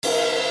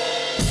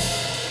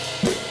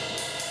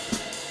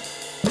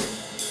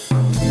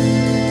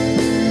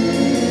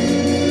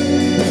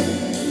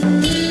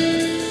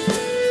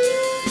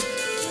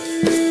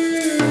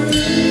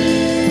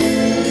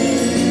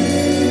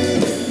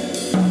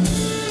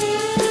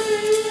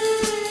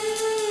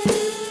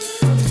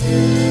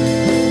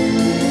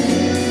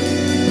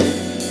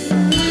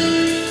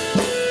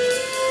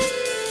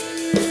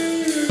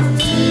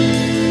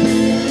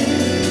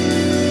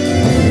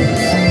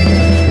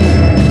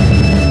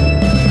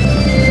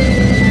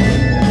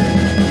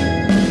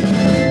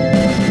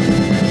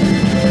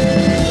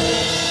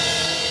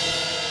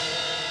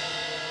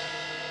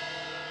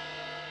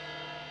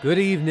Good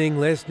evening,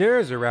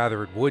 listeners, or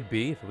rather it would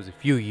be if it was a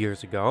few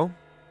years ago.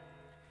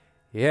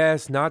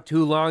 Yes, not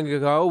too long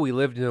ago, we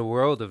lived in a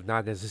world of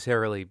not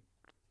necessarily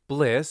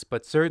bliss,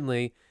 but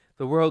certainly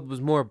the world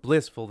was more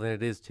blissful than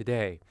it is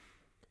today.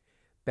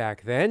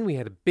 Back then, we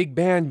had big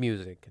band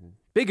music and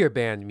bigger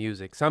band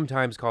music,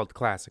 sometimes called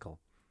classical.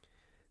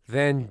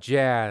 Then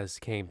jazz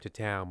came to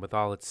town with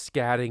all its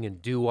scatting and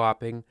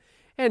doo-wopping,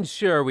 and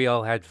sure, we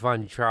all had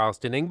fun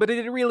Charlestoning, but it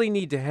didn't really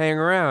need to hang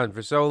around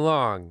for so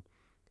long.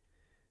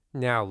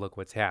 Now look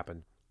what's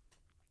happened.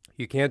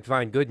 You can't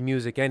find good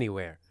music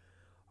anywhere.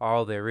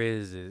 All there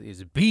is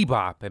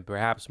bebop, and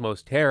perhaps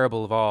most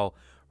terrible of all,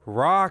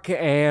 rock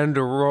and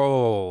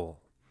roll.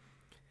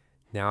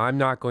 Now, I'm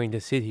not going to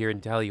sit here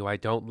and tell you I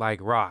don't like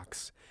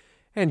rocks.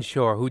 And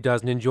sure, who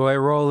doesn't enjoy a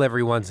roll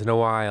every once in a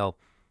while?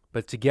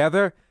 But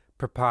together,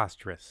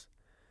 preposterous.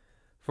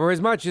 For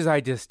as much as I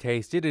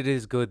distaste it, it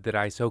is good that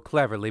I so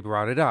cleverly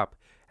brought it up,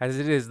 as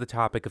it is the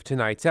topic of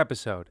tonight's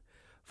episode.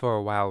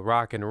 For while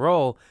rock and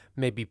roll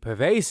may be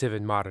pervasive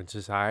in modern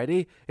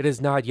society, it has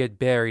not yet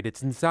buried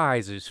its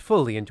incisors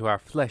fully into our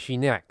fleshy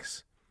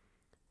necks.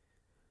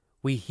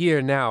 We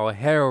hear now a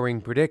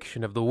harrowing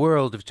prediction of the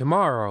world of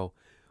tomorrow,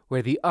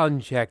 where the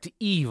unchecked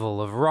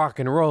evil of rock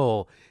and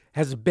roll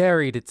has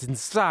buried its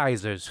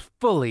incisors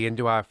fully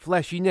into our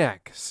fleshy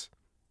necks.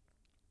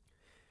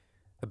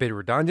 A bit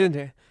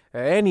redundant.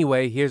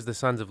 Anyway, here's the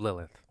Sons of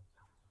Lillith.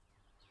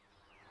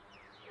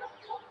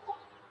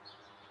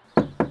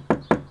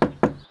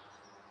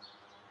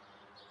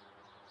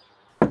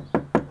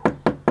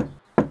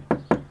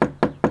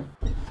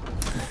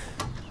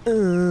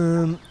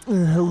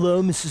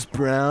 Hello, Mrs.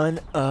 Brown.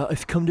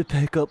 I've come to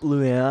pick up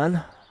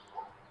Luann.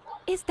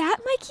 Is that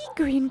Mikey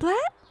Greenblatt?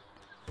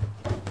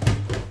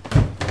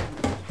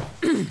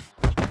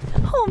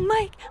 Oh,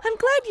 Mike, I'm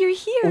glad you're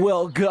here.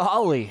 Well,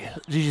 golly,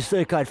 did you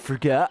think I'd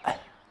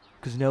forget?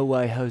 'Cause no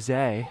way,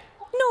 Jose.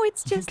 No,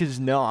 it's just... 'Cause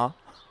no.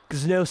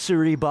 'Cause no,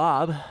 sirree,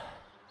 Bob.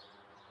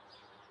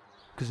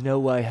 'Cause no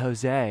way,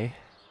 Jose.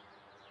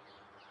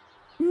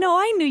 No,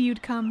 I knew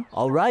you'd come.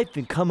 All right,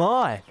 then come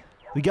on.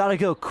 We gotta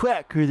go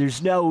quick, or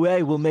there's no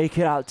way we'll make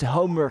it out to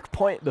Homework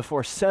Point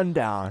before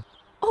sundown.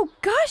 Oh,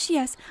 gosh,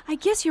 yes. I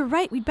guess you're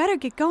right. We'd better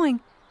get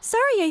going.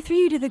 Sorry I threw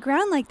you to the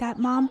ground like that,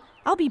 Mom.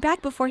 I'll be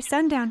back before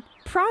sundown.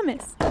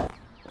 Promise.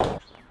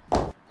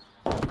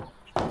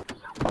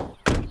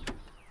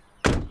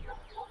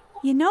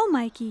 You know,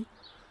 Mikey,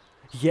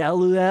 Yeah,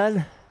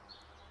 Luann?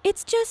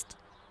 it's just...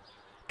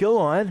 Go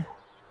on.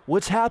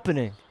 What's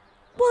happening?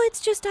 Well,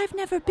 it's just I've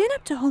never been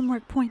up to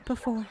Homework Point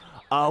before.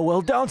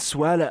 Well, don't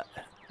sweat it.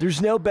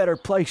 There's no better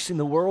place in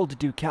the world to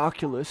do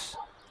calculus.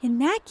 In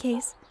that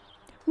case...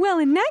 Well,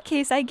 in that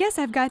case, I guess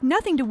I've got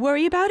nothing to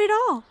worry about at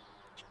all.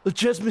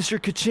 Just Mr.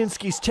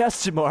 Kaczynski's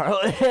test tomorrow.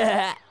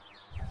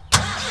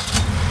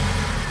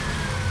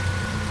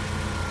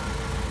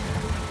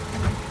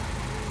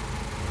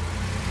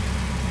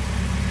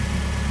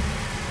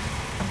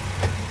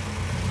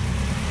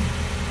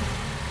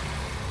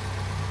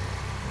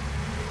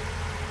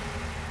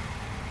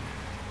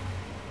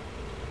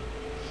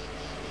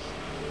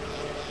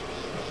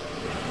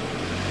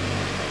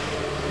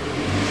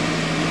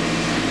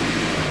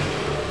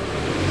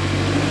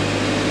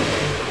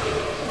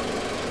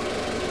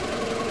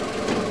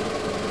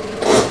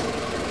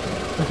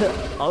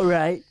 All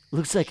right,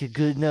 looks like a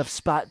good enough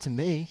spot to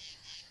me.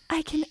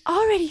 I can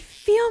already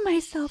feel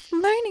myself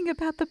learning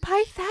about the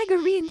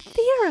Pythagorean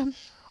theorem.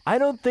 I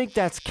don't think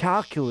that's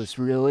calculus,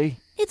 really.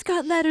 It's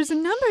got letters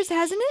and numbers,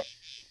 hasn't it?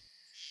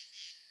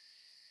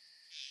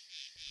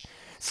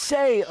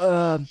 Say,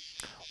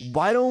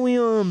 why don't we,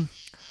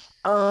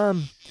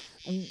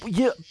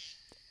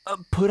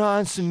 put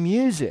on some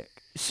music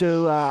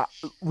so,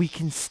 we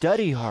can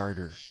study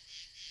harder.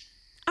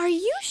 Are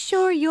you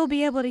sure you'll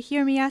be able to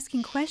hear me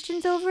asking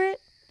questions over it?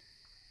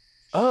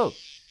 Oh,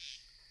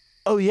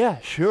 yeah,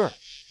 sure.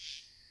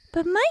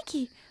 But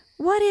Mikey,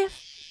 what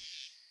if...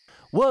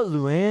 What,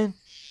 Luann?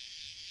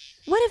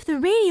 What if the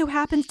radio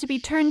happens to be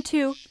turned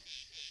to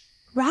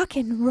rock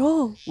and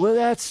roll? Well,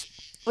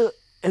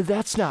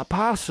 that's not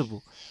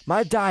possible.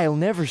 My dial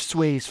never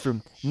sways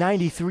from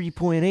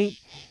 93.8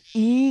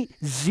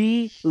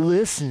 easy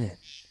listening.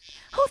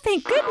 Oh,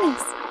 thank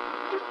goodness.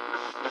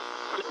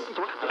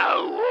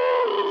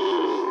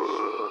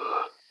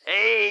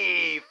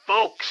 Hey,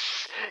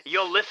 folks,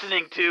 you're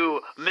listening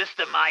to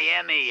Mr.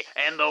 Miami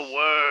and the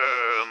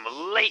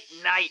Worm, late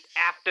night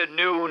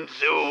afternoon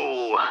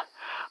zoo.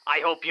 I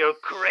hope your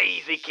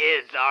crazy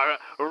kids are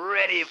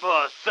ready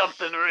for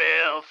something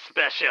real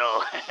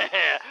special,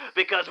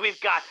 because we've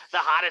got the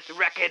hottest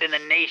record in the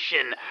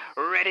nation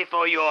ready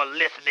for your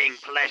listening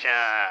pleasure.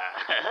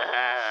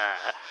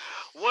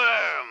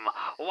 Worm,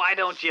 why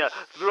don't you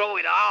throw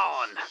it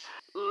on?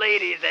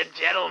 Ladies and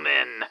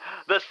gentlemen,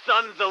 the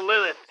Sons of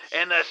Lillith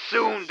and the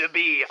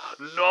soon-to-be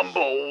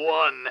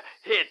 #1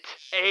 hit,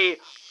 A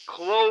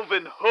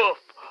Cloven Hoof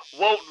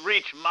Won't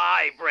Reach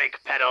My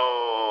Brake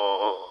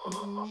Pedal.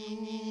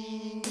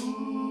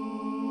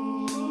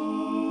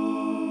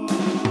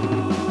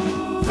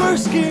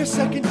 First gear,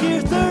 second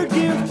gear, third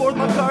gear, fourth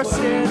lowered my car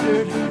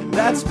standard.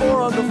 That's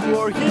 4 on the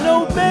floor. You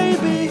know,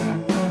 baby,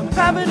 I'm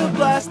having a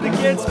blast that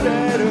gets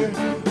better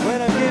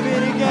when I'm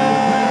giving it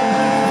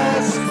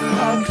gas.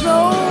 I'm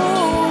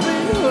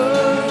clothing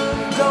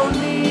hood, don't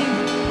need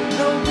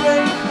no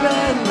brake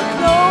pedal.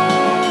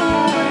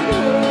 Clothing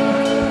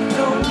hood,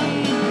 don't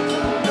need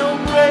no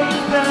brake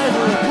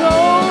pedal.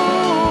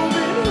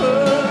 Clothing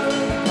hood,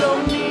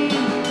 don't need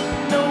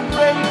no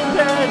brake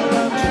pedal.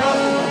 I'm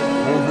trying.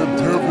 On the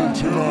devil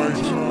tonight.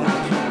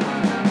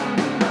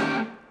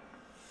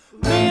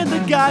 Me and the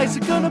guys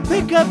are gonna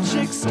pick up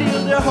chicks,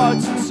 steal their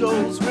hearts and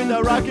souls with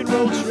our rock and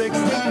roll tricks.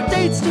 Take the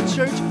dates to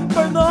church,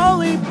 burn the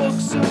holy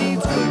books. Who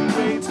needs good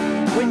grades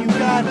when you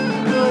got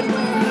good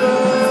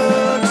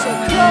looks? A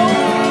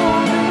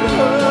clothing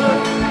hood,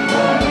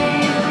 don't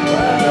need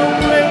no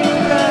brake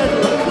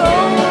pedal. A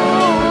clothing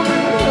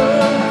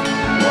hood,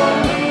 don't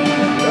need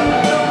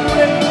no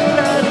brake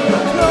pedal.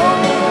 A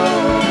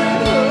clothing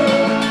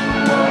hood,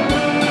 don't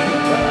need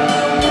no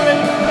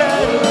brake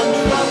pedal.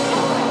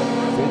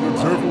 For the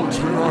devil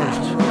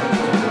tonight.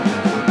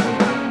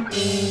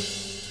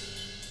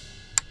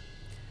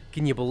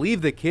 Can you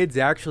believe the kids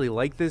actually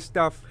like this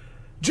stuff?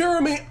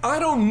 Jeremy, I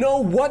don't know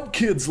what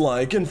kids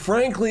like, and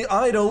frankly,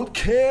 I don't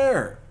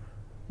care.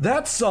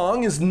 That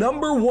song is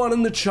 #1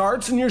 in the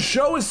charts, and your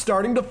show is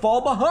starting to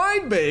fall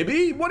behind,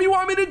 baby. What do you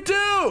want me to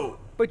do?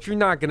 But you're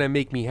not gonna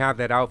make me have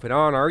that outfit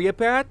on, are you,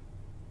 Pat?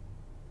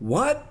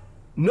 What?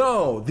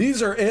 No,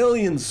 these are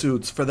alien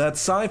suits for that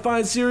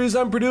sci-fi series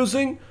I'm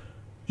producing.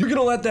 You're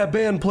gonna let that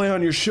band play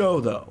on your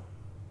show, though.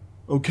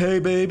 Okay,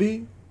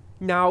 baby?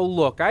 Now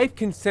look, I've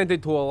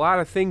consented to a lot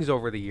of things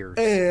over the years.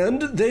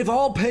 And they've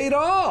all paid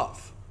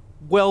off.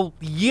 Well,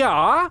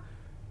 yeah.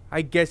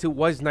 I guess it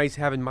was nice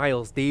having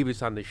Miles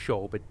Davis on the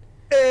show, but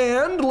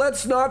And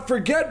let's not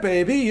forget,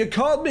 baby, you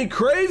called me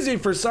crazy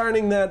for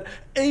signing that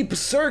Ape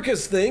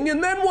Circus thing,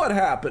 and then what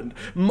happened?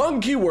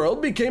 Monkey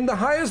World became the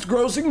highest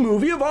grossing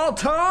movie of all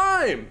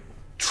time.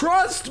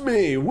 Trust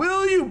me,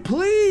 will you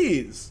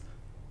please?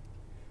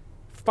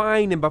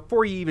 fine, and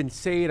before you even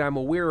say it, I'm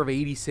aware of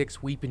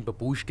 86 Weepin'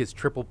 Babushka's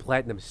triple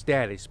platinum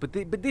status, but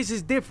this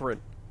is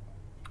different.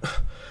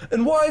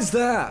 And why's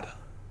that?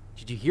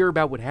 Did you hear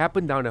about what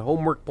happened down at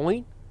Homework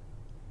Point?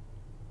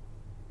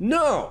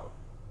 No.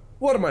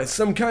 What am I,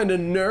 some kind of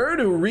nerd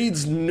who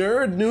reads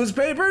nerd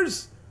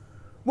newspapers?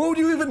 What would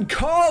you even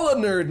call a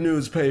nerd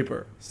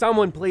newspaper?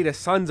 Someone played a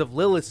Sons of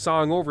Lillith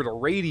song over the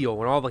radio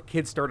and all the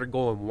kids started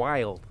going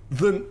wild.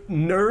 The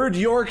Nerd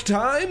York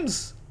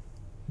Times?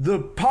 The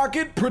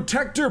Pocket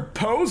Protector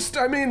Post?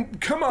 I mean,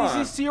 come on.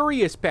 This is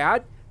serious,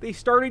 Pat. They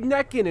started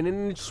necking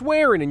and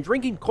swearing and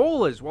drinking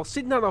colas while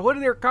sitting on the hood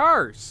of their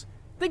cars.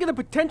 Think of the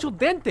potential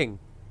denting.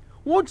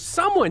 Won't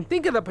someone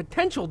think of the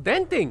potential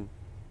denting?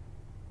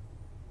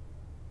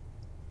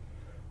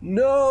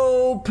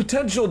 No,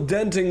 potential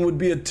denting would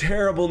be a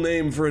terrible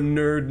name for a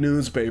nerd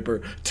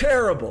newspaper.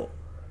 Terrible.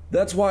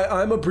 That's why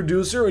I'm a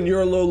producer and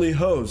you're a lowly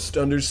host,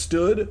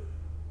 understood?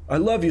 I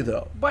love you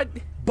though. But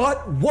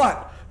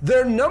what?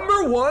 They're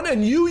 #1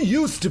 and you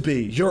used to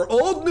be. You're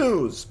old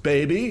news,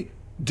 baby.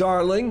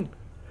 Darling.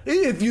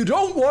 If you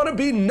don't want to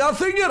be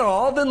nothing at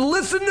all, then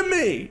listen to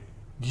me.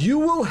 You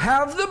will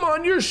have them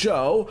on your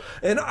show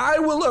and I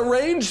will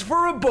arrange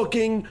for a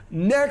booking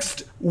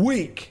next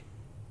week.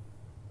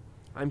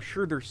 I'm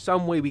sure there's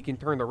some way we can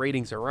turn the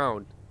ratings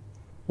around.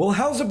 Well,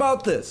 how's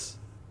about this?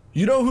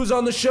 You know who's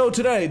on the show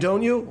today,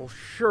 don't you? Well,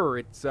 sure,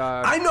 it's,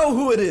 I know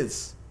who it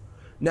is.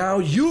 Now,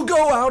 you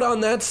go out on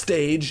that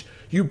stage,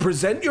 you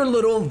present your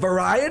little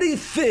variety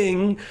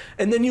thing,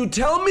 and then you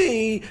tell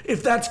me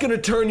if that's gonna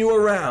turn you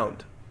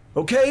around.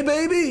 Okay,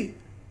 baby?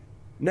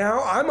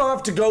 Now, I'm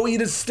off to go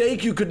eat a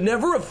steak you could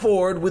never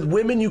afford with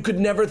women you could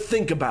never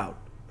think about.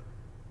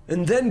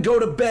 And then go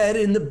to bed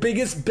in the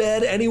biggest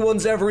bed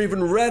anyone's ever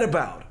even read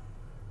about.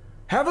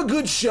 Have a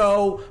good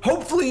show.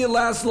 Hopefully you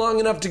last long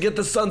enough to get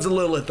the Sons of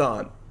Lillith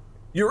on.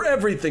 You're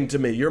everything to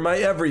me. You're my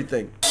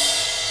everything.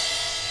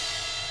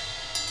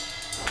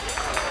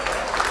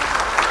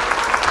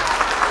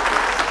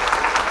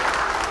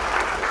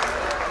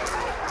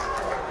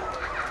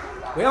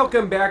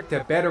 Welcome back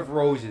to Bed of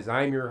Roses.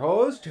 I'm your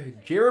host,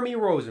 Jeremy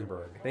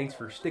Rosenberg. Thanks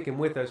for sticking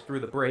with us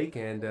through the break,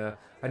 and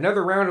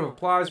another round of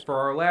applause for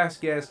our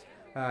last guest,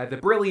 the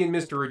brilliant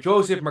Mr.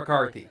 Joseph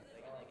McCarthy.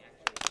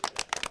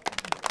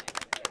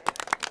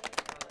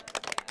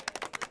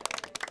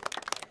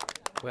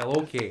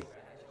 Well, okay.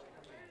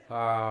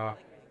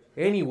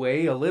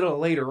 Anyway, a little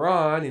later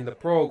on in the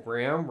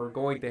program, we're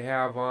going to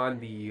have on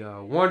the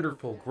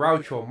wonderful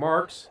Groucho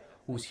Marx,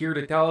 who's here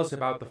to tell us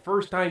about the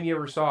first time he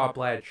ever saw a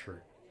plaid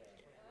shirt.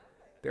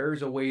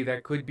 There's a way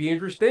that could be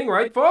interesting,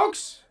 right,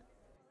 folks?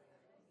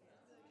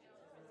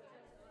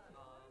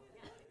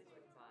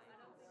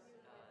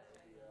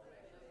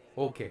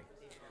 Okay.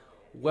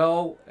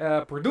 Well,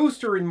 a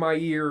producer in my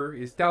ear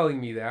is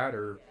telling me that,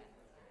 or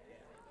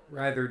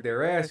rather,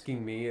 they're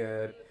asking me,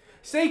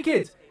 say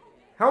kids,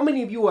 how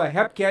many of you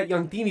Hepcat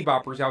young teeny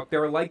boppers out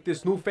there like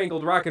this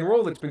newfangled rock and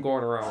roll that's been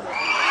going around?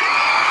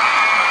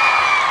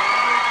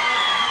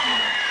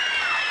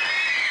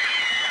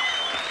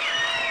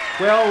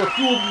 Well, a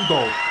few of you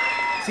don't.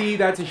 See,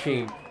 that's a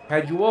shame.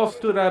 Had you all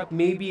stood up,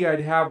 maybe I'd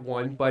have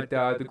one, but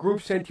the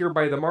group sent here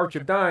by the March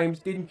of Dimes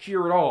didn't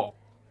cheer at all.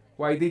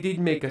 Why, they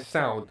didn't make a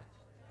sound.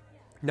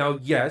 Now,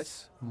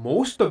 yes,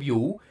 most of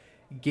you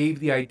gave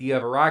the idea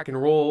of a rock and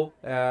roll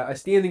a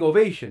standing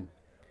ovation.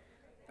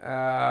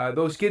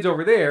 Those kids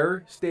over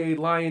there stayed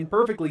lying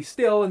perfectly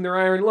still in their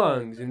iron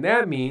lungs, and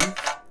that means...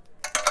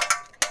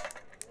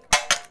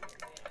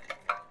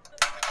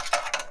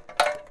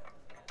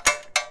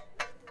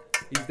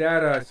 Is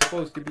that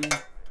supposed to be...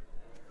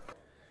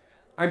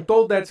 I'm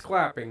told that's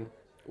clapping.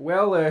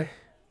 Well,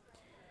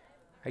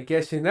 I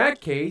guess in that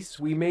case,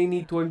 we may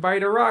need to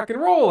invite a rock and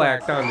roll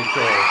act on the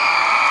show.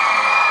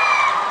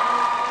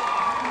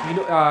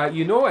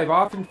 I've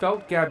often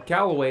felt Gab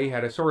Calloway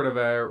had a sort of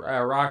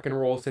a rock and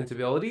roll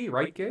sensibility,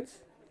 right, kids?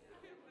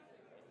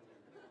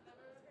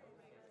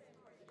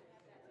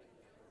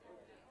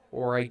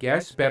 Or I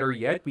guess, better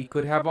yet, we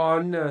could have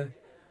on the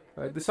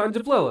Sons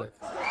of Lillith.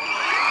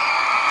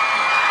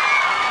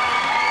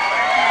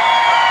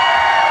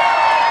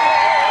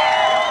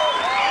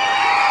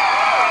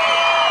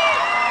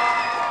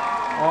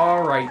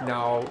 All right,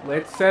 now,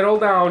 let's settle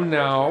down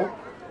now.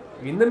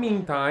 In the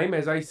meantime,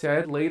 as I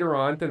said, later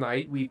on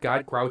tonight, we've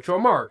got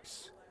Groucho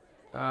Marx.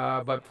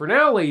 But for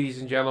now, ladies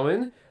and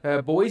gentlemen,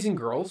 boys and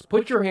girls,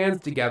 put your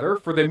hands together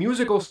for the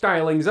musical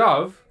stylings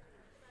of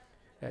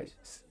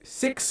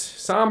 6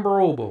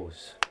 somber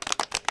oboes.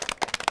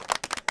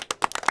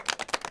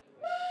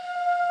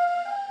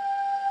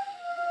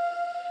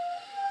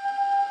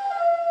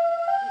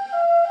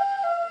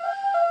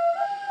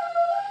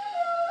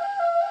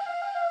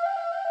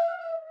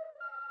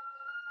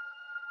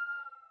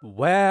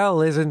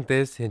 Well, isn't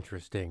this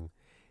interesting?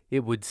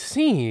 It would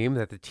seem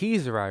that the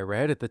teaser I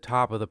read at the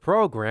top of the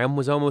program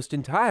was almost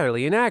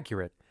entirely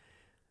inaccurate.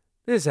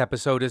 This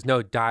episode is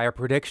no dire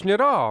prediction at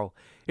all.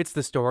 It's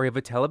the story of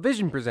a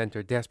television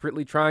presenter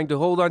desperately trying to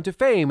hold on to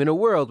fame in a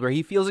world where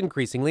he feels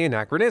increasingly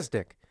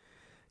anachronistic.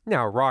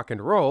 Now, rock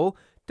and roll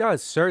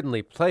does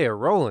certainly play a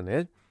role in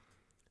it,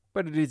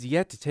 but it is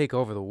yet to take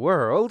over the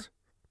world.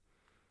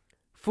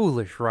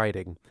 Foolish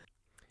writing.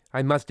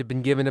 I must have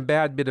been given a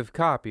bad bit of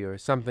copy or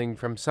something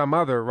from some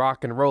other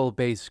rock and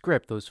roll-based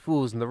script those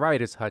fools in the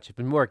writer's hutch have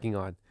been working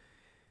on.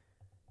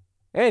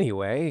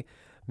 Anyway,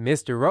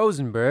 Mr.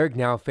 Rosenberg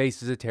now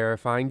faces a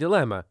terrifying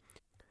dilemma.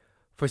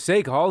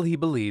 Forsake all he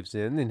believes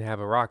in and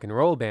have a rock and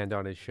roll band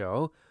on his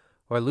show,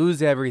 or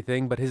lose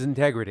everything but his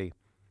integrity.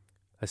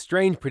 A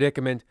strange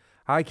predicament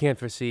I can't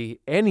foresee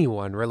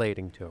anyone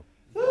relating to.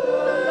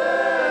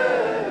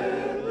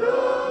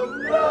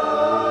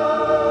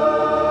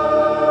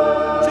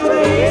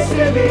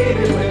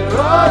 Where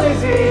all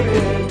is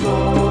even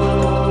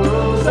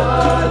goes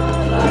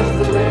on, lies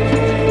the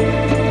rain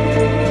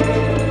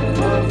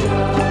of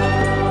love.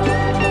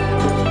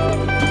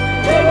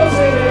 Heroes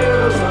and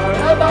heroes are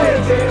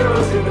alliance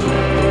heroes in the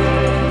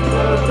land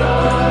of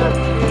God,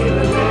 in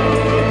the land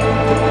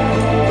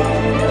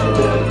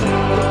of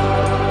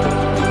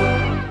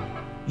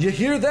God. You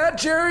hear that,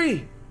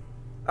 Jerry?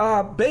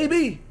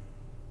 Baby?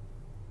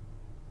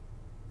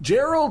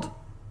 Gerald?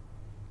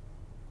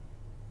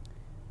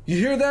 You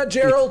hear that,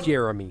 Gerald? It's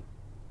Jeremy.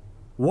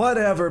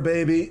 Whatever,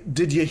 baby.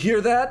 Did you hear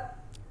that?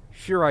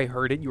 Sure, I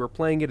heard it. You were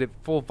playing it at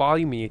full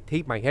volume and you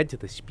taped my head to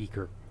the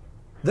speaker.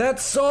 That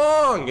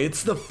song!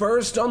 It's the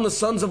first on the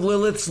Sons of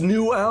Lillith's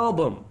new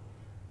album.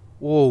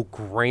 Oh,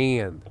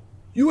 grand.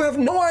 You have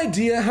no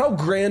idea how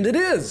grand it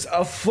is.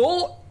 A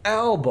full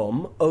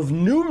album of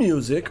new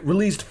music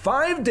released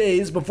 5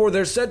 days before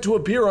they're set to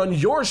appear on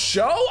your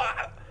show?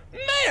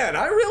 Man,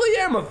 I really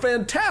am a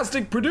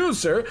fantastic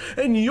producer,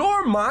 and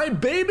you're my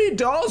baby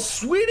doll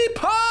sweetie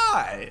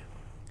pie!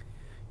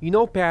 You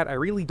know, Pat, I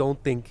really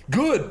don't think...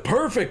 Good,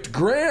 perfect,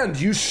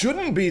 grand. You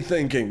shouldn't be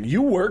thinking.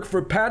 You work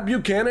for Pat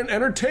Buchanan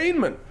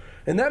Entertainment,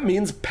 and that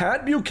means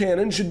Pat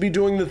Buchanan should be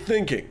doing the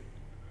thinking.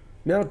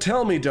 Now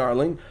tell me,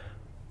 darling,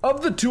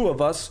 of the two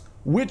of us,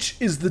 which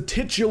is the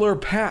titular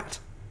Pat?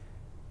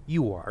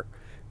 You are.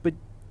 But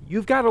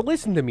you've got to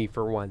listen to me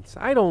for once.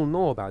 I don't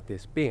know about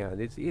this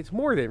band. It's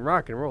more than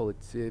rock and roll.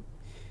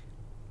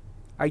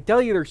 I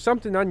tell you, there's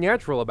something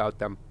unnatural about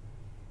them.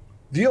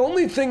 The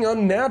only thing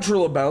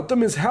unnatural about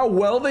them is how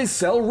well they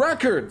sell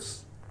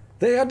records.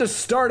 They had to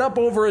start up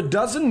over a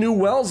dozen new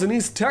wells in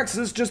East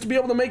Texas just to be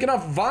able to make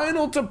enough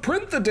vinyl to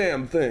print the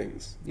damn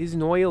things.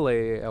 Isn't oil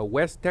a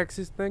West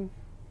Texas thing?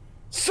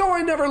 So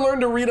I never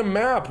learned to read a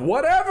map.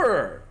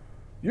 Whatever.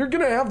 You're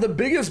gonna have the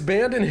biggest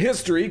band in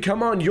history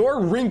come on your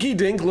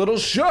rinky-dink little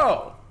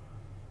show.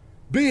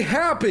 Be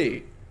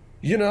happy.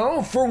 You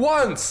know, for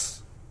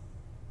once.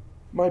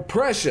 My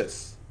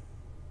precious.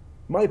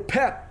 My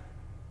pet.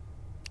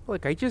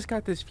 Look, I just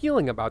got this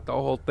feeling about the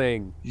whole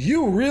thing.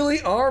 You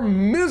really are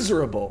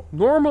miserable.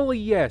 Normally,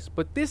 yes,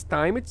 but this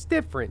time it's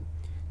different.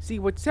 See,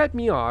 what set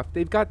me off,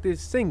 they've got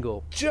this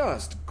single.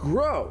 Just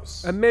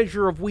gross. A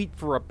Measure of Wheat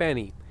for a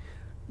Penny.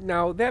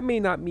 Now, that may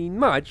not mean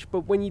much,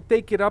 but when you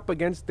take it up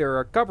against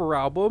their cover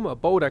album, A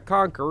Bow to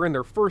Conquer, and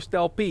their first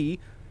LP,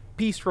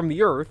 Peace from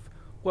the Earth,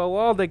 well,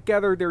 all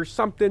together there's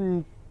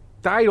something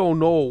I don't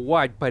know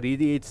what, but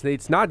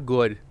it's not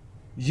good.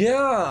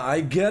 Yeah,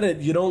 I get it.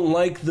 You don't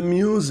like the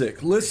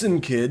music. Listen,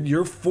 kid,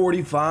 you're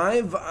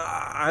 45.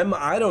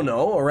 I don't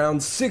know,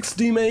 around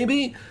 60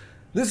 maybe.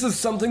 This is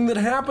something that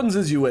happens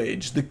as you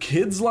age. The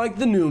kids like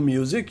the new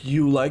music,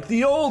 you like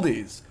the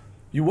oldies.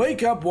 You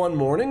wake up one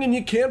morning and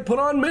you can't put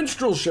on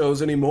minstrel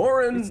shows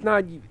anymore and... It's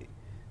not...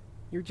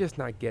 You're just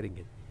not getting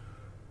it.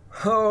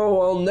 Oh,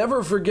 I'll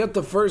never forget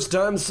the first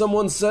time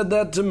someone said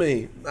that to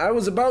me. I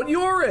was about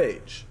your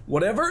age.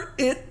 Whatever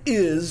it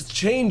is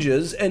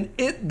changes and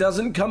it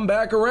doesn't come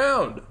back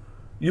around.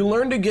 You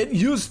learn to get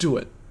used to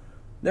it.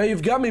 Now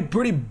you've got me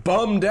pretty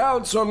bummed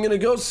out, so I'm gonna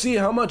go see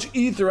how much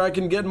ether I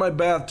can get in my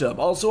bathtub.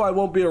 Also, I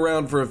won't be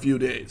around for a few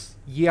days.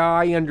 Yeah,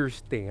 I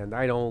understand.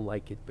 I don't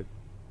like it, but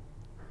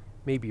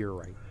maybe you're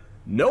right.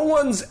 No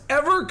one's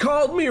ever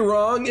called me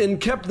wrong and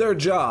kept their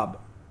job.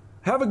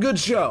 Have a good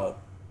show.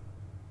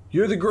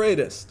 You're the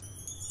greatest.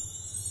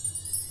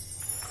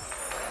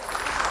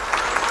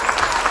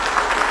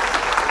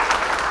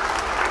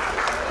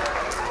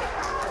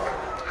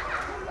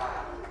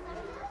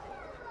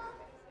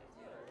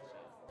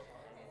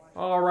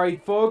 All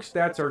right, folks,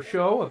 that's our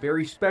show. A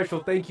very special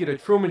thank you to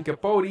Truman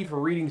Capote for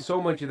reading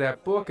so much of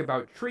that book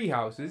about tree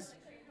houses.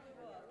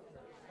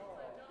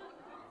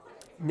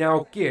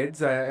 Now,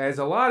 kids, as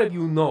a lot of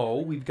you know,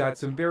 we've got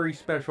some very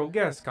special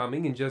guests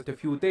coming in just a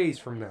few days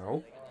from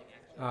now.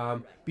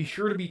 Be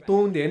sure to be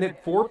tuned in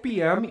at 4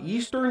 p.m.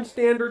 Eastern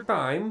Standard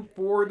Time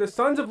for the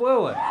Sons of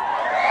Lillith.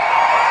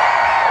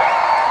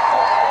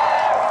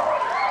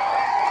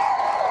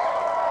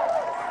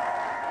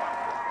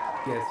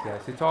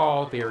 Yes, it's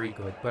all very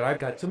good, but I've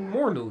got some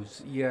more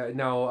news. Yeah,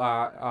 now,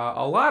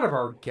 a lot of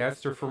our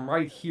guests are from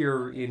right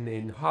here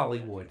in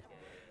Hollywood.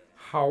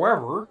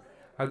 However,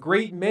 a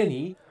great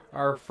many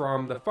are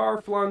from the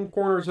far-flung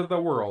corners of the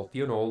world.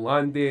 You know,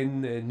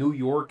 London, New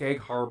York,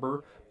 Egg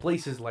Harbor,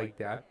 places like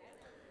that.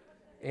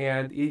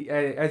 And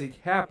as it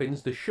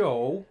happens, the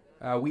show,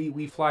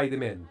 we fly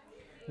them in.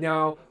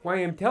 Now, why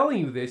I'm telling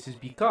you this is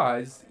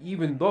because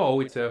even though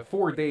it's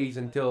 4 days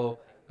until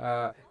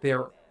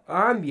they're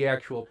on the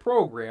actual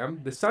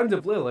program, the Sons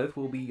of Lillith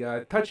will be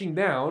touching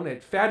down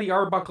at Fatty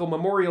Arbuckle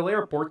Memorial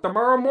Airport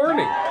tomorrow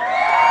morning.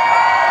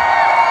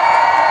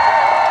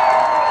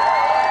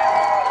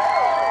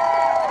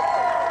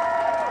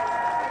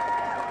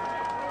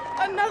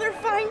 Another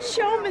fine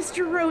show,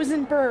 Mr.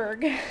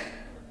 Rosenberg.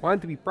 One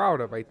to be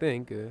proud of, I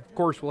think. Of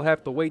course, we'll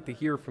have to wait to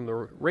hear from the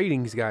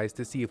ratings guys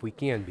to see if we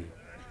can be.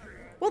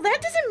 Well, that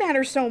doesn't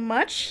matter so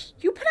much.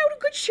 You put out a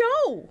good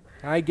show.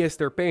 I guess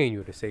they're paying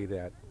you to say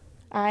that.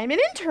 I'm an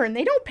intern.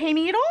 They don't pay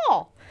me at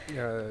all.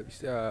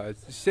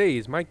 Say,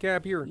 is my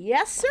cab here?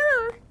 Yes,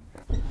 sir.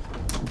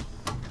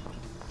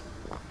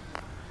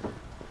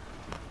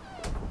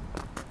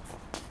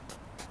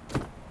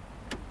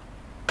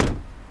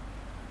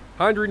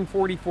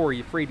 $144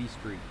 Euphrates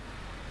Street.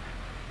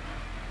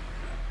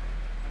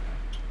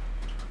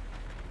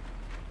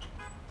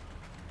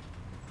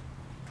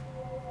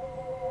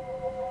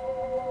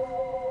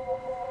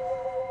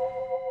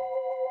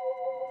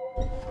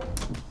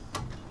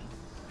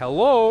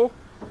 Hello?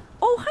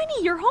 Oh,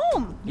 honey, you're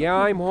home. Yeah,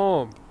 I'm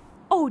home.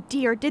 Oh,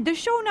 dear, did the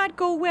show not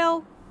go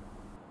well?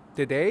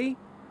 Today,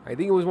 I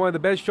think it was one of the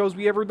best shows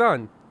we ever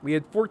done. We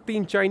had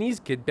 14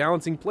 Chinese kids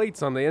balancing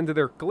plates on the end of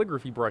their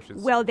calligraphy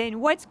brushes. Well, then,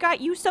 what's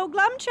got you so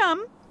glum,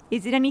 chum?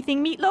 Is it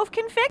anything Meatloaf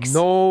can fix?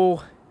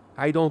 No,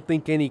 I don't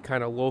think any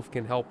kind of loaf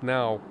can help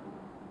now.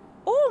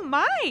 Oh,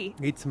 my.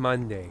 It's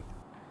Monday.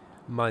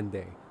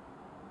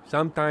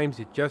 Sometimes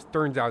it just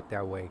turns out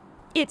that way.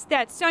 It's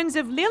that Sons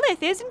of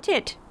Lillith, isn't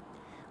it?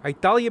 I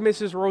tell you,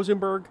 Mrs.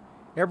 Rosenberg,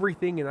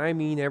 everything, and I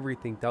mean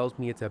everything, tells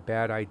me it's a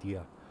bad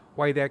idea.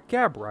 Why, that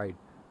cab ride,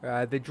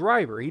 the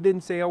driver, he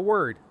didn't say a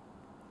word.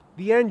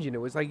 The engine, it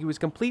was like he was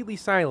completely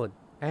silent.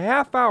 A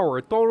half hour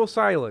of total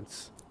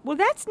silence. Well,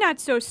 that's not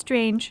so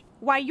strange.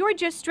 Why, you're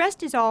just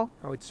stressed is all.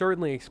 Oh, it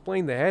certainly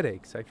explained the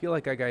headaches. I feel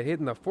like I got hit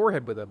in the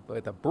forehead with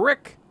a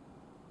brick,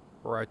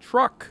 or a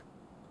truck,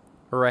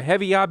 or a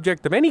heavy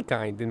object of any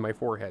kind in my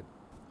forehead.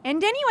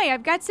 And anyway,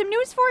 I've got some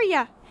news for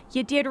you.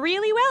 You did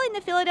really well in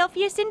the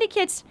Philadelphia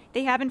syndicates.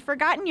 They haven't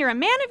forgotten you're a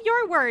man of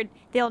your word.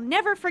 They'll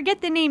never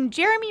forget the name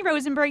Jeremy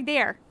Rosenberg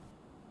there.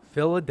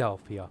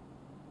 Philadelphia.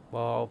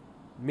 Well,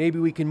 maybe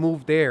we can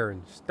move there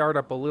and start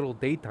up a little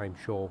daytime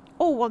show.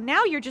 Oh, well,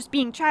 now you're just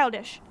being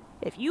childish.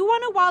 If you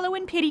want to wallow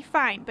in pity,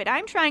 fine, but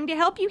I'm trying to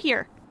help you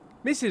here.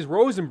 Mrs.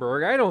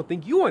 Rosenberg, I don't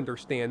think you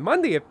understand.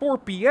 Monday at 4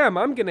 p.m.,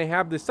 I'm going to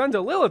have the Sons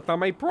of Lillith on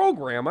my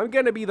program. I'm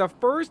going to be the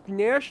first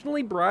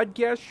nationally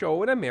broadcast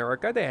show in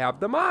America to have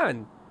them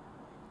on.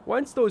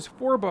 Once those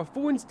four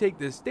buffoons take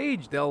the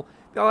stage, they'll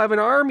have an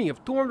army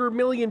of 200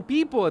 million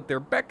people at their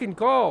beck and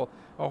call.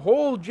 A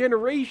whole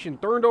generation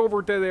turned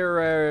over to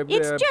their...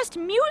 It's just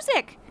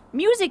music.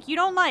 Music you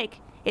don't like.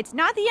 It's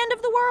not the end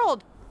of the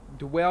world.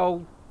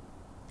 Well,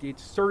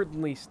 it's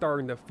certainly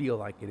starting to feel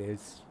like it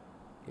is.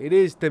 It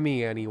is to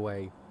me,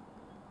 anyway.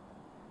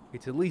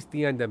 It's at least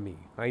the end of me.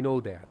 I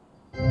know that.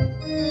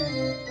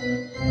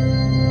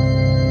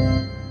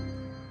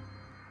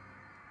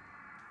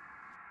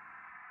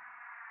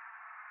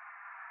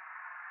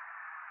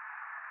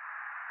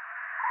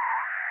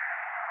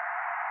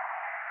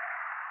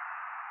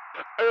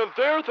 And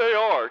there they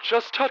are,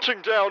 just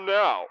touching down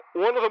now.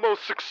 One of the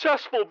most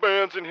successful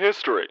bands in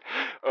history.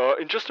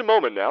 In just a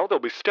moment now, they'll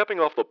be stepping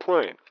off the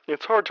plane.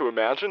 It's hard to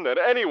imagine that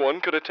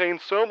anyone could attain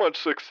so much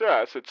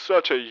success at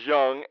such a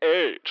young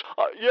age.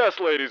 Yes,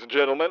 ladies and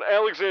gentlemen,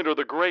 Alexander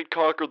the Great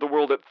conquered the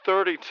world at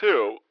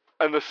 32,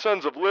 and the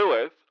Sons of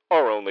Lillith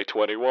are only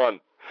 21.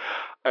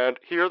 And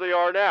here they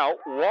are now,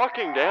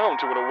 walking down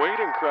to an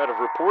awaiting crowd of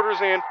reporters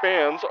and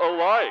fans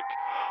alike.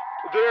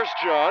 There's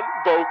John,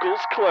 vocals,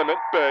 Clement,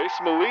 bass,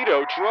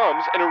 Melito,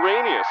 drums, and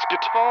Arrhenius,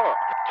 guitar.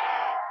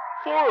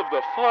 4 of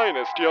the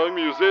finest young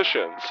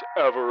musicians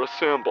ever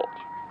assembled.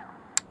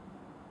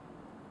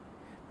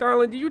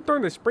 Darling, did you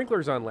turn the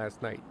sprinklers on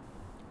last night?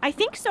 I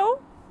think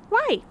so.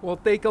 Why? Well,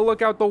 take a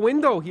look out the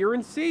window here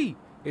and see.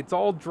 It's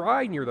all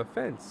dry near the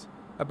fence.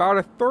 About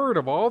a third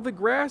of all the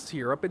grass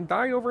here up and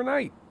died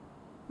overnight.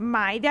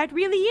 My, that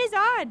really is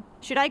odd.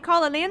 Should I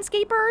call a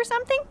landscaper or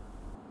something?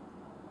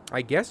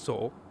 I guess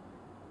so.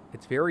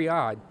 It's very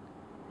odd.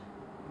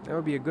 That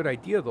would be a good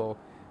idea, though.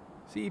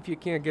 See if you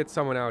can't get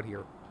someone out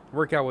here.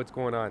 Work out what's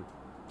going on.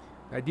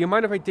 Do you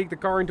mind if I take the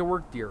car into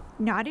work, dear?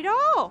 Not at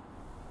all.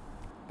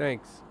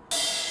 Thanks.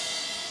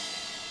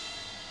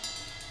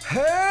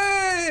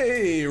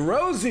 Hey,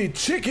 Rosie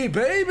Chicky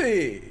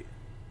Baby!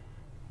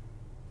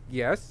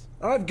 Yes?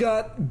 I've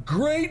got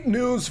great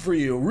news for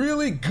you.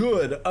 Really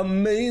good,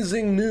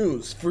 amazing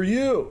news for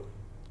you.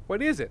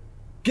 What is it?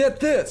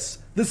 Get this.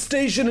 The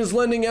station is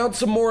lending out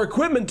some more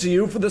equipment to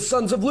you for the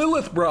Sons of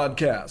Lillith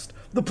broadcast.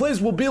 The place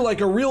will be like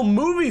a real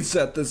movie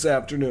set this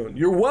afternoon.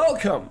 You're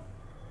welcome.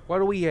 What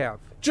do we have?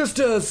 Just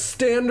a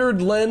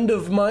standard lend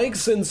of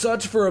mics and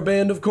such for a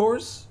band, of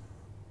course.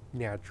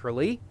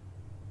 Naturally.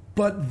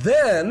 But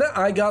then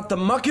I got the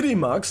muckety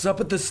mucks up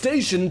at the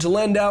station to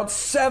lend out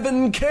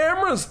 7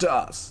 cameras to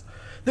us.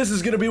 This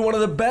is going to be one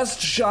of the best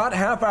shot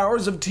half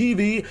hours of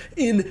TV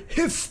in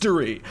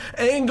history.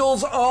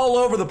 Angles all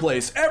over the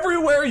place,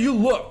 everywhere you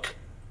look.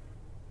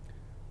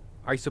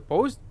 I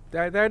suppose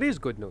that is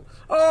good news.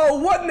 Oh,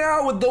 what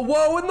now with the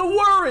woe and the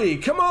worry?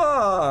 Come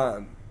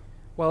on.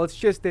 Well, it's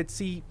just that,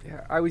 see,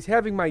 I was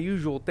having my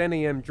usual 10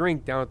 a.m.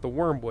 drink down at the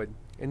Wormwood,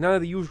 and none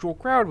of the usual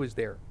crowd was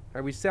there.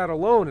 I was sat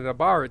alone at a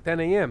bar at 10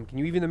 a.m. Can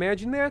you even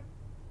imagine that?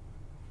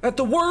 At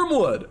the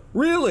Wormwood?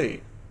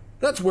 Really?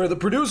 That's where the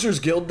Producers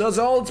Guild does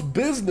all its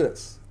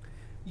business.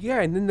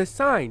 Yeah, and then the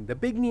sign, the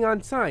big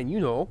neon sign, you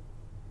know.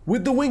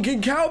 With the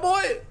winking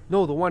cowboy?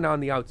 No, the one on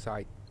the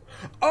outside.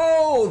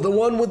 Oh, the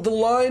one with the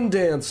line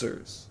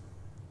dancers.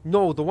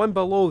 No, the one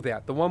below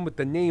that, the one with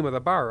the name of the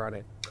bar on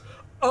it.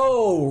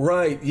 Oh,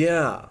 right,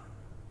 yeah.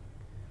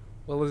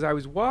 Well, as I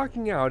was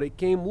walking out, it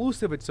came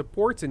loose of its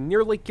supports and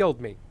nearly killed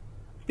me.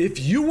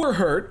 If you were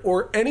hurt,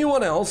 or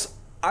anyone else,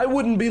 I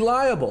wouldn't be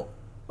liable,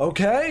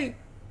 okay?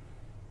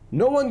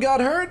 No one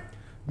got hurt?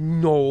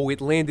 No,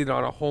 it landed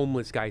on a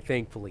homeless guy,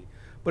 thankfully.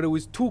 But it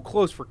was too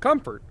close for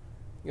comfort.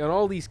 And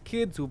all these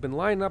kids who've been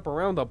lining up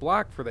around the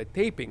block for the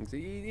tapings,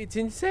 it's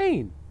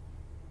insane.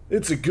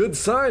 It's a good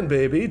sign,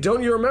 baby.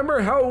 Don't you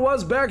remember how it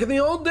was back in the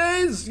old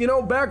days? You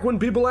know, back when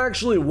people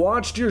actually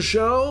watched your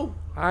show?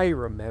 I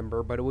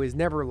remember, but it was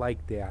never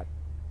like that.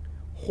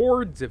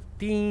 Hordes of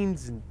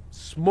teens and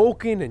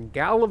smoking and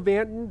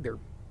gallivanting. They're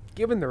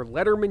giving their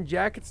Letterman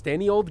jackets to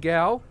any old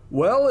gal.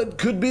 Well, it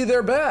could be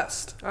their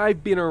best.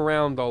 I've been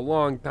around a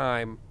long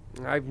time.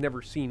 I've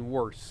never seen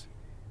worse.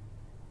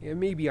 Yeah,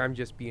 maybe I'm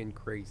just being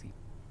crazy.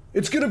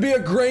 It's gonna be a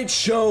great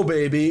show,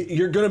 baby.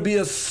 You're gonna be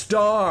a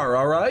star,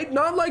 all right?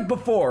 Not like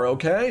before,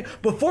 okay?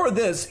 Before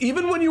this,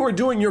 even when you were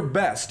doing your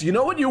best, you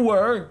know what you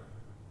were?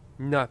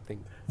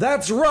 Nothing.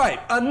 That's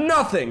right, a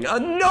nothing, a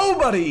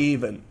nobody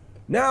even.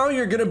 Now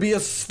you're gonna be a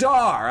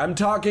star. I'm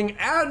talking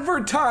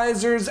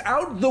advertisers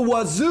out the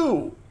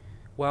wazoo.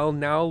 Well,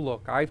 now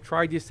look, I've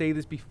tried to say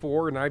this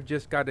before, and I've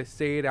just got to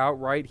say it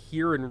outright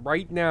here and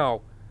right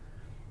now.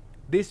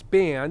 This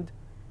band,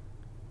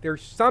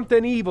 there's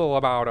something evil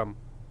about them.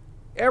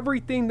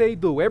 Everything they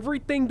do,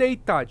 everything they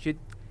touch,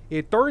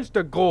 it turns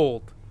to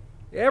gold.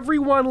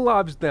 Everyone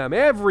loves them,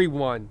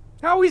 everyone.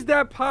 How is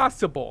that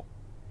possible?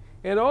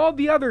 And all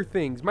the other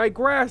things, my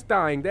grass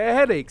dying, the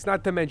headaches,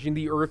 not to mention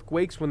the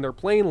earthquakes when their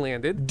plane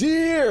landed.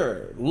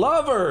 Dear,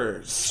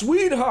 lover,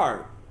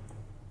 sweetheart,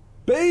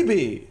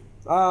 baby,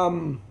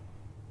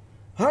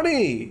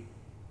 honey,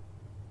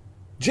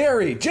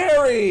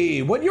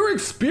 Jerry, what you're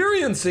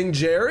experiencing,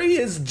 Jerry,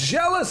 is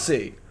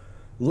jealousy.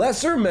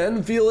 Lesser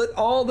men feel it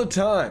all the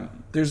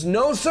time. There's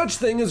no such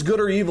thing as good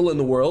or evil in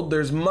the world.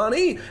 There's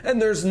money and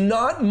there's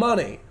not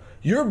money.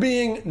 You're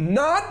being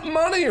not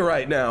money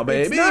right now,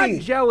 baby. It's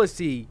not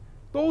jealousy.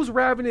 Those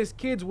ravenous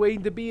kids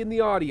waiting to be in the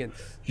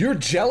audience. You're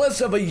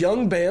jealous of a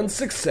young band's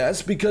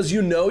success because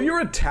you know you're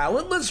a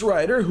talentless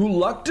writer who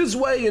lucked his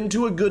way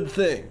into a good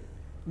thing.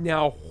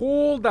 Now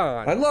hold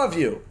on. I love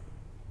you.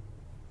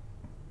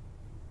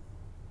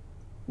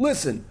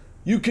 Listen,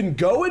 you can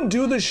go and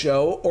do the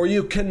show or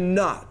you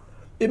cannot.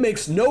 It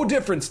makes no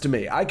difference to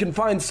me. I can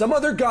find some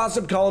other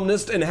gossip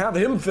columnist and have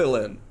him fill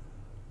in.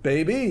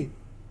 Baby?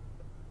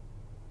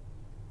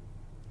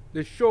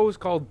 The show's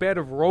called Bed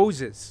of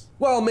Roses.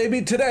 Well,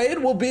 maybe today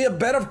it will be a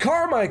bed of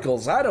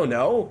Carmichaels. I don't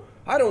know.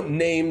 I don't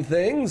name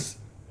things.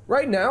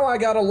 Right now, I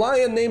got a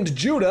lion named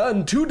Judah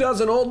and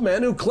 24 old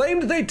men who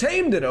claimed they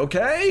tamed it,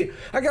 okay?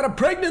 I got a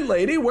pregnant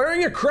lady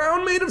wearing a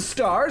crown made of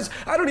stars.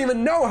 I don't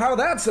even know how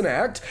that's an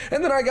act.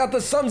 And then I got the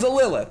Sons of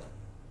Lillith.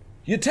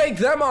 You take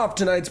them off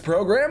tonight's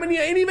program and you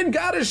ain't even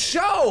got a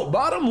show,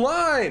 bottom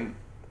line.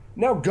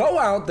 Now go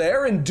out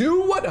there and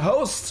do what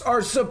hosts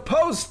are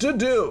supposed to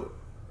do.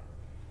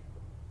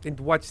 And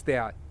what's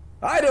that?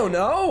 I don't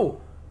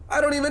know.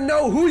 I don't even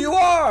know who you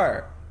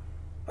are.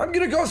 I'm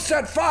gonna go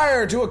set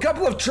fire to a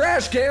couple of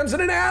trash cans in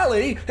an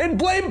alley and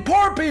blame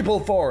poor people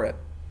for it.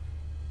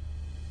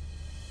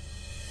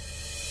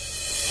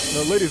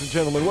 Now, ladies and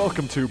gentlemen,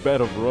 welcome to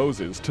Bed of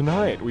Roses.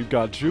 Tonight, we've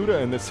got Judah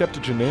and the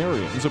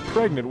Septuagenarians, a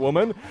pregnant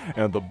woman,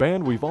 and the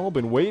band we've all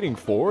been waiting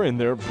for in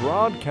their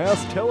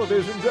broadcast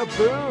television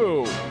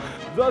debut,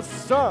 the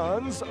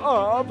Sons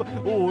of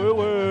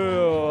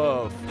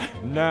Lillith.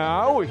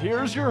 Now,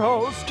 here's your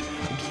host,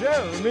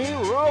 Jeremy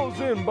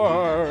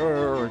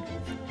Rosenberg.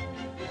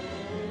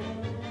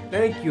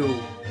 Thank you.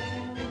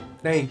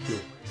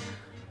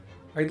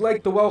 I'd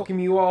like to welcome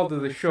you all to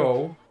the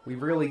show.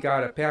 We've really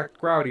got a packed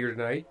crowd here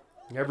tonight.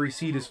 Every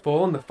seat is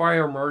full, and the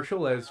fire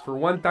marshal has, for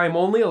one time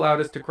only,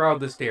 allowed us to crowd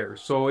the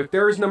stairs. So if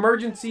there is an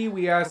emergency,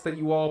 we ask that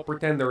you all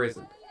pretend there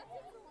isn't.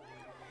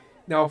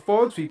 Now,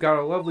 folks, we've got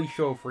a lovely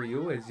show for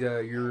you, as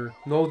you're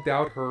no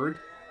doubt heard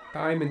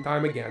time and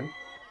time again.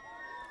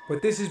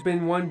 But this has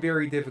been one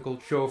very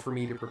difficult show for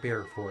me to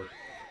prepare for.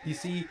 You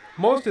see,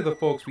 most of the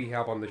folks we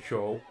have on the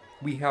show,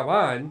 we have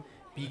on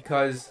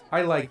because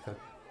I like them.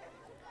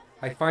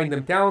 I find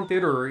them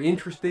talented or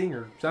interesting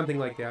or something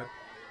like that.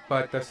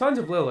 But the Sons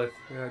of Lillith,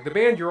 the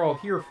band you're all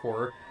here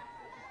for,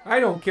 I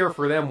don't care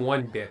for them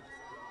one bit.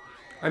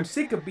 I'm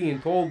sick of being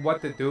told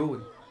what to do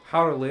and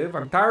how to live.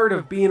 I'm tired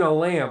of being a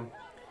lamb.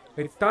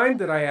 It's time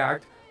that I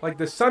act like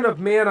the son of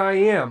man I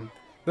am,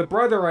 the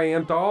brother I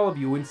am to all of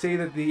you, and say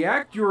that the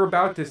act you're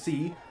about to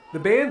see, the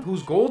band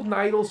whose golden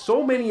idols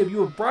so many of you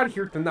have brought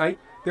here tonight,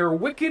 they're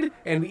wicked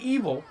and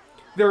evil.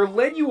 They're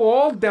led you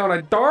all down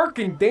a dark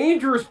and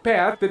dangerous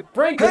path that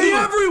frankly... Hey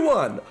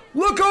everyone!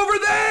 Look over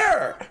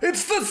there!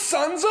 It's the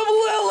Sons of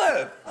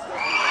Lillith!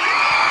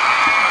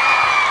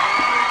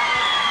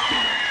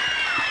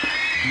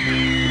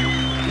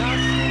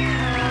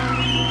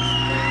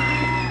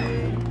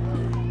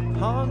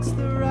 Haunts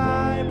the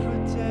rye,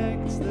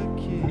 protects the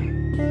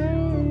king.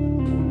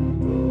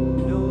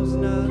 Knows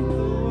not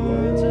the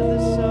words of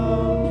the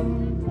song.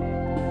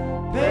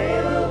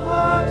 Pale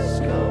horse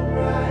come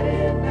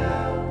riding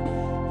now.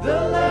 The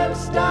lamp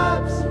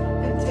stops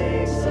and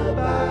takes a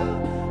bow.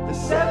 The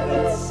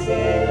seventh seal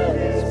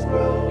is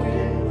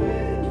broken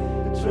with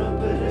the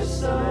trumpeter's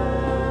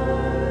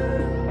song.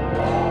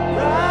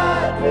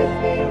 Ride with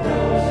me,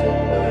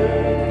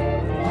 Rosenberg.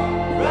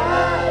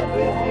 Ride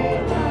with me,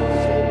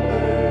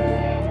 Rosenberg.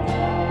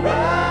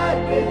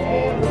 Ride with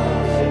me,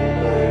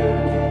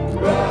 Rosenberg.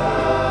 Ride.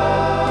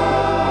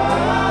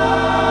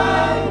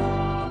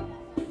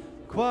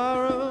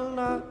 Quarrel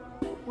not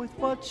with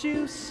what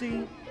you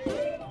see.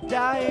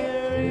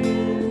 Dire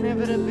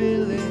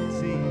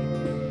inevitability.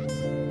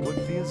 What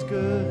feels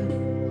good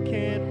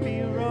can't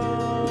be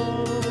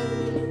wrong.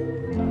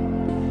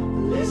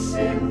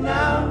 Listen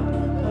now,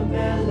 a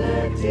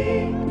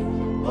melody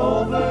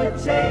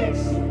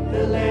overtakes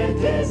the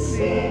land and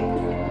sea.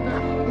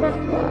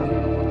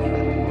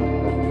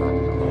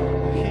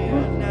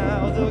 Hear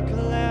now the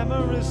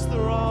clamorous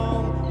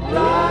throng.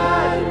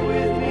 Ride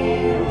with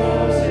me,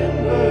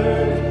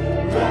 Rosenberg.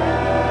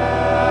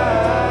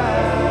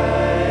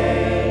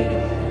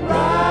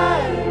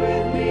 Ride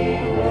with me,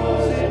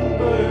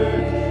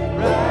 Rosenberg.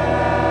 Ride.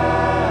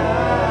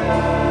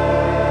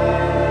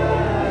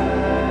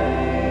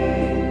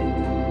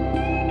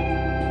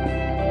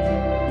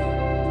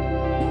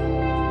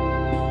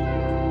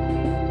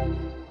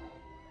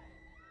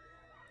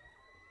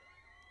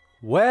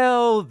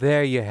 Well,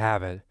 there you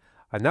have it.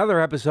 Another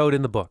episode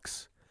in the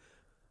books.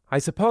 I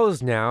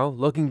suppose now,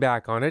 looking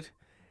back on it,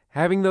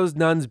 having those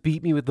nuns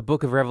beat me with the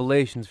Book of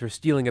Revelations for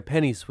stealing a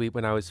penny sweep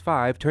when I was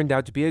 5 turned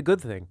out to be a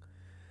good thing.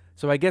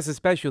 So I guess a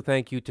special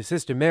thank you to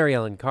Sister Mary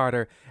Ellen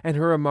Carter and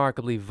her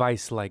remarkably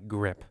vice-like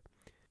grip.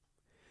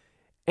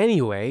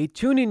 Anyway,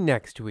 tune in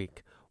next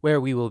week, where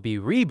we will be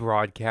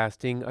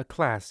rebroadcasting a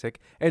classic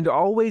and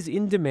always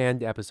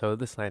in-demand episode of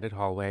The Slanted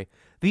Hallway,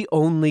 The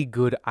Only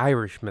Good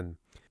Irishman.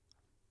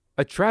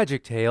 A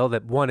tragic tale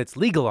that won its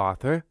legal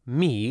author,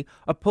 me,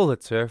 a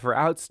Pulitzer for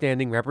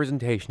outstanding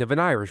representation of an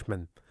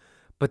Irishman.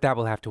 But that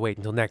will have to wait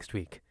until next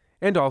week,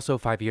 and also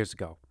 5 years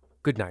ago.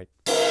 Good night.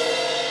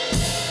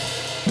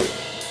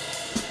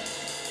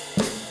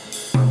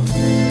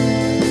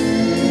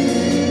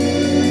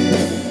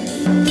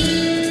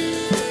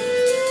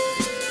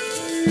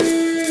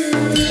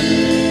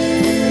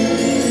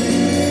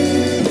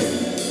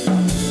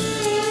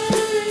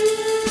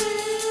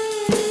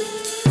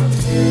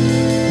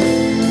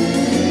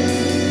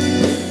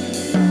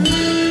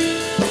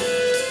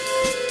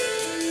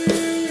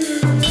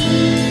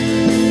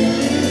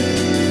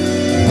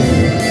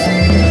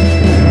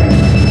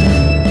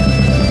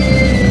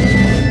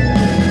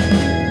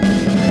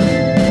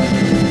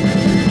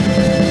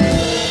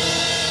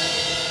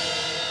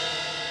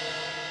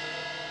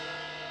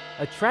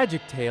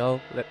 tragic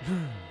tale that...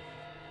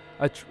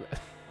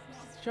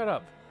 Shut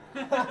up.